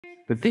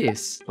But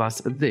this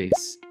plus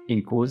this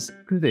equals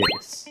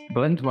this.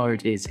 Blend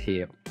mode is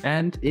here,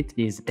 and it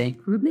is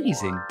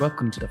amazing.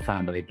 Welcome to the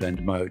family,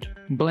 Blend mode.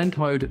 Blend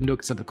mode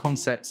looks at the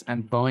concepts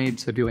and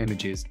vibes of your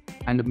images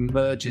and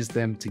merges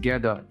them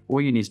together.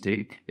 All you need to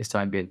do is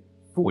type in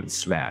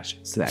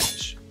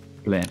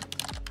 //blend.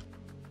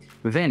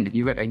 Then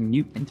you get a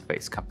new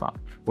interface come up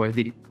where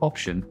the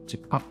option to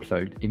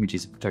upload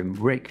images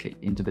directly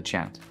into the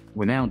chat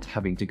without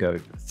having to go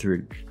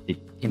through the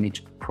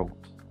image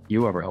prompt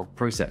URL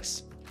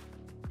process.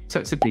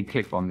 So simply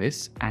click on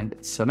this and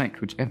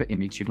select whichever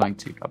image you'd like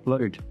to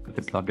upload with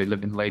the lovely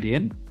living lady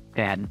in,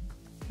 and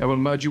I will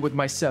merge you with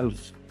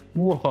myself.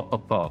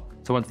 Whoa.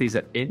 So once these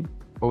are in,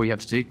 all you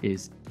have to do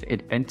is to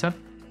hit enter,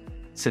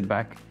 sit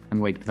back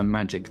and wait for the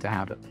magic to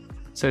happen.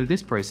 So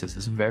this process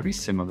is very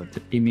similar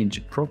to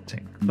image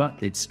prompting,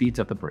 but it speeds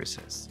up the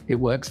process. It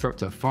works for up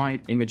to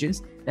 5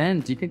 images,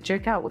 and you can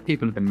check out what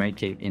people have been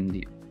making in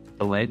the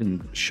Blend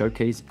and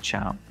Showcase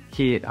channel.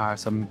 Here are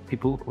some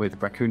people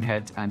with raccoon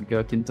heads and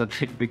gherkins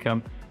that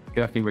become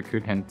gherkin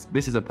raccoon heads.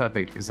 This is a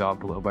perfect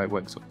example of where it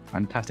works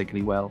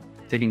fantastically well,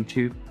 taking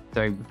 2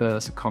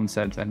 diverse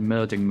concepts and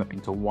merging them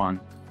into one.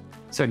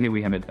 Certainly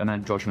we have an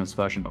androgynous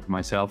version of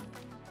myself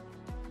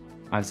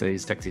as a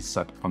sexy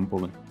cyberpunk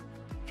woman.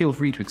 Feel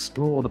free to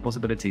explore the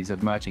possibilities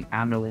of merging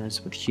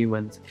animals with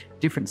humans,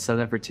 different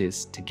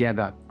celebrities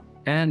together,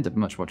 and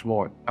much, much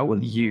more. How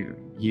will you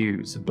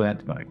use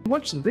Blend mode?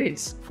 Watch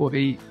this for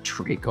a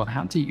trick on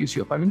how to use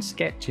your own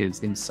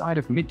sketches inside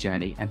of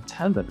Midjourney and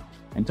turn them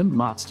into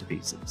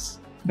masterpieces.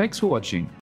 Thanks for watching.